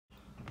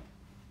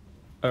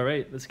All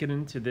right, let's get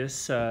into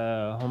this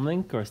home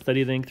link or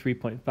study link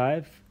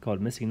 3.5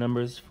 called Missing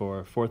Numbers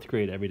for 4th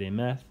grade everyday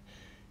math.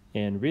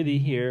 And really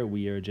here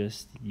we are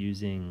just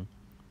using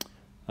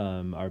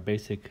our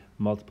basic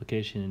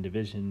multiplication and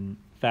division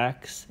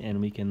facts,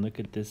 and we can look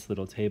at this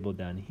little table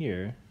down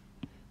here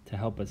to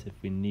help us if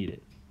we need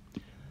it.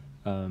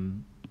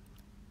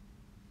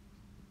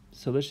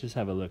 So let's just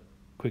have a look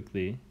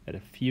quickly at a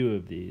few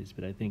of these,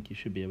 but I think you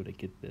should be able to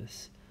get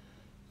this.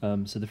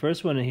 So the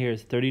first one in here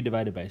is 30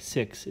 divided by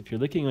 6. If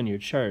you're looking on your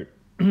chart,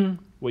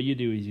 what you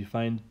do is you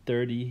find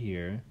 30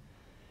 here,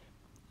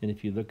 and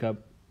if you look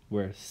up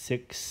where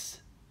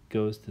 6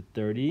 goes to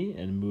 30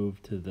 and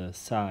move to the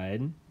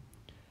side,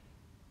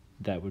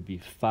 that would be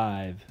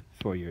 5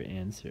 for your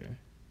answer.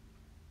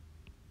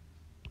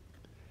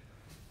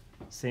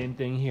 Same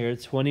thing here,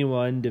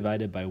 21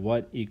 divided by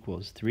what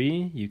equals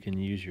 3. You can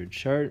use your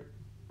chart,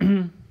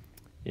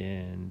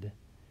 and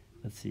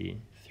let's see,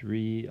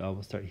 3,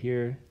 we'll start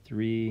here,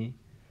 3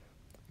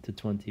 to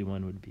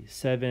 21 would be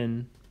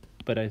 7,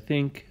 but I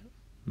think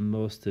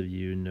most of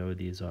you know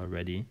these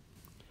already.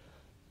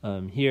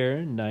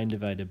 Here, 9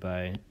 divided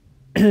by,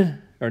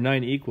 or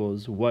 9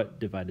 equals what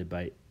divided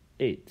by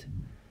 8?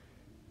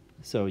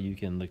 So you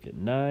can look at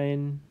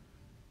 9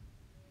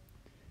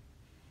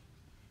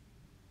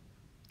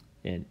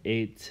 and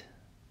 8.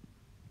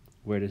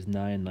 Where does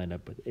 9 line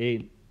up with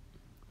 8?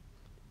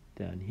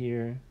 Down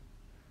here.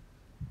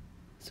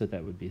 So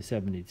that would be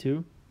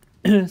 72.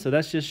 So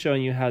that's just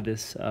showing you how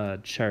this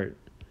chart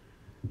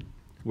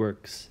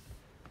works.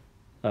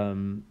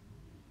 Down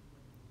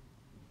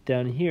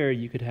here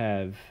you could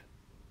have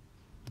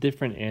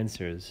different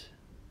answers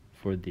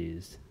for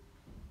these.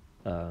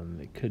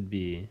 It could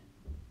be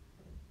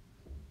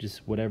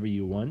just whatever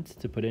you want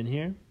to put in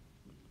here,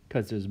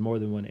 because there's more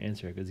than one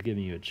answer, because it's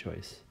giving you a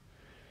choice.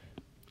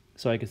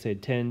 So I could say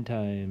 10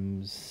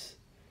 times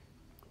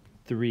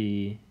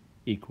 3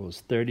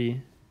 equals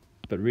 30,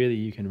 but really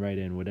you can write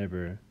in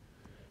whatever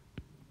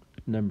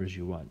numbers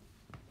you want.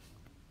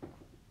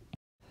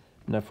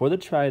 Now for the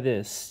try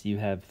this, you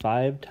have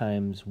 5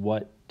 times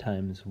what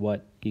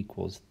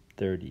equals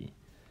 30.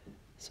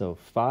 So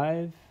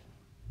 5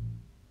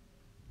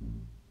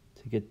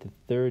 to get to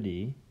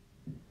 30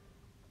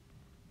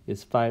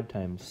 is 5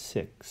 times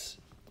 6,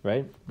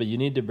 right? But you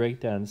need to break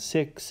down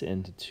 6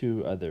 into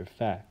 2 other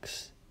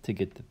facts to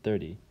get to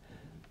 30.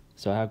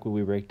 So how could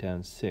we break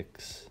down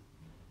 6?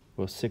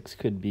 Well, 6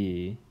 could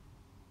be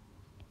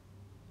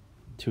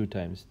 2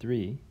 times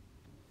 3.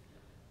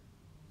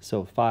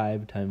 So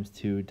 5 times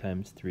 2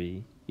 times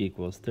 3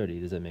 equals 30.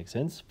 Does that make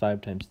sense?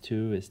 5 times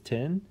 2 is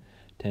 10.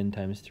 10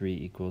 times 3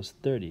 equals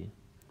 30.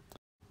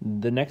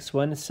 The next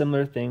one,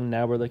 similar thing.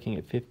 Now we're looking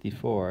at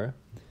 54.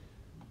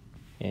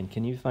 And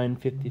can you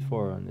find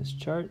 54 on this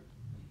chart?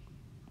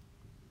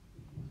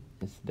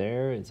 It's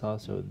there. It's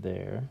also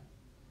there.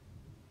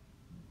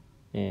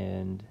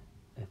 And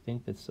I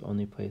think that's the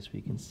only place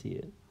we can see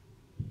it.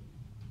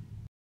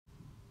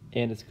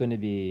 And it's going to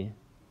be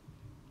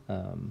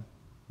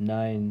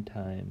 9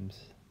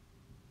 times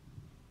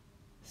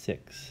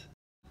 6.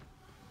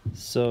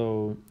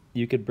 So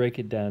you could break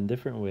it down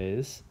different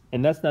ways.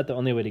 And that's not the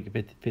only way to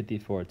get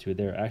 54 too.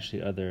 There are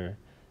actually other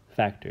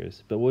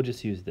factors, but we'll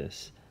just use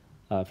this.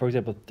 For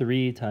example,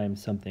 3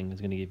 times something is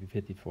going to give you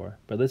 54.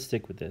 But let's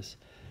stick with this.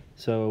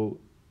 So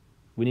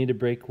we need to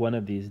break one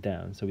of these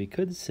down. So we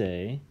could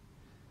say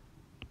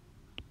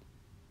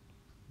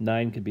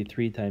 9 could be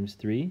 3 times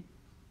 3.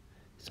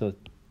 So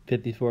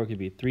 54 could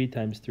be 3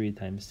 times 3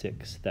 times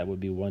 6. That would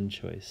be one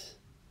choice.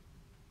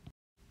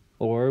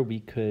 Or we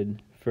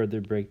could further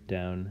break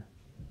down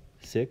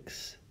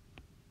 6,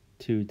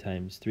 2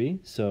 times 3.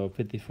 So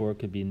 54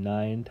 could be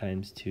 9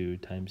 times 2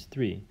 times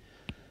 3.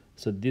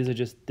 So these are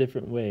just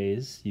different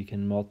ways you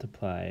can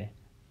multiply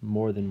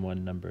more than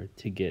one number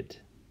to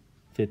get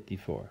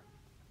 54.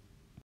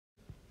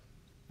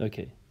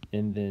 Okay,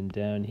 and then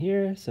down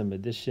here, some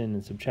addition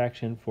and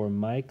subtraction for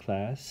my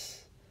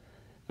class.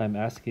 I'm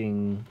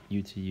asking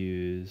you to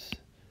use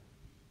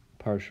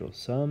partial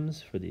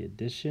sums for the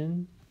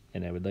addition,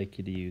 and I would like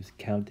you to use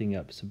counting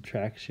up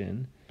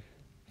subtraction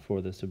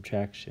for the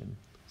subtraction.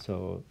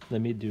 So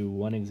let me do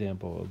one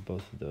example of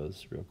both of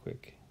those real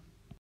quick.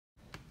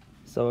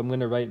 So I'm going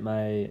to write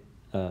my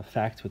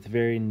facts with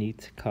very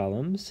neat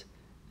columns,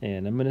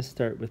 and I'm going to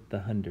start with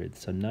the hundreds.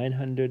 So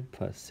 900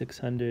 plus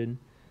 600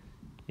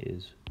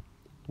 is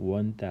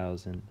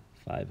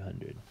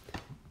 1,500.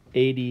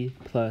 80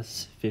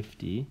 plus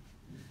 50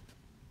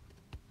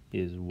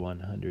 is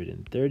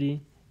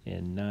 130,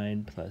 and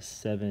 9 plus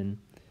 7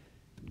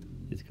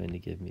 is going to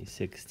give me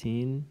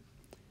 16.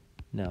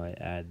 Now I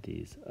add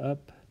these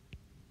up,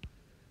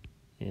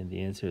 and the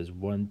answer is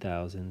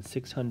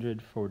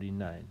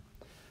 1,649.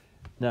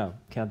 Now,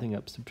 counting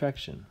up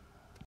subtraction.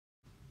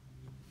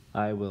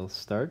 I will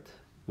start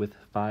with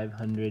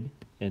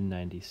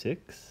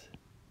 596,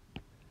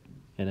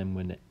 and I'm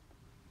going to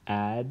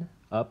add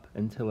up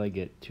until I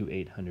get to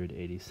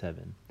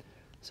 887.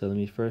 So let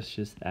me first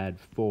just add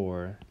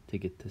 4 to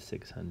get to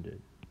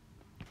 600.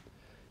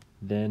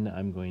 Then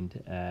I'm going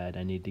to add,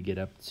 I need to get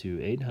up to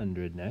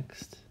 800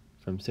 next.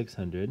 from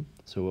 600.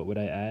 So what would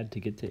I add to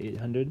get to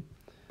 800?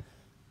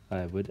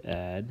 I would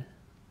add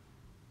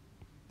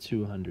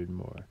 200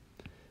 more.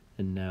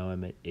 And now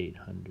I'm at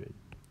 800.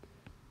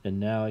 And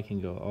now I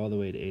can go all the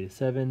way to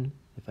 87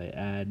 if I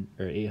add,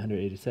 or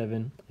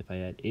 887 if I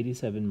add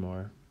 87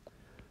 more.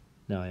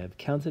 Now I have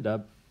counted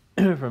up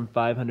from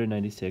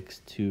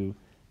 596 to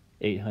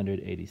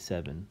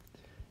 887.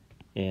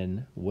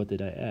 And what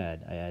did I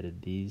add? I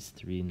added these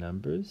three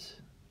numbers.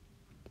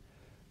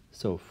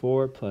 So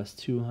 4 plus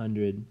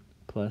 200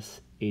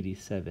 plus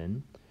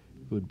 87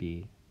 would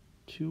be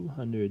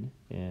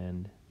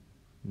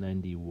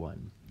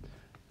 291.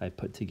 I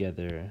put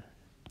together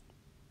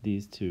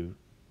these two,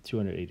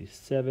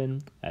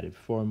 287, added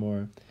 4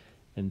 more,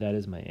 and that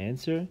is my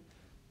answer.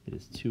 It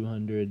is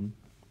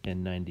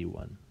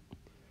 291.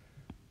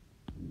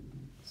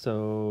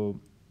 So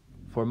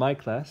for my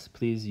class,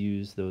 please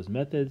use those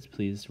methods.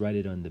 Please write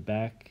it on the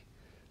back,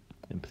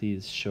 and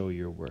please show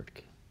your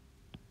work.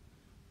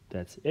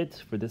 That's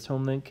it for this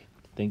home link.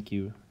 Thank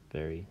you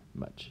very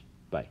much.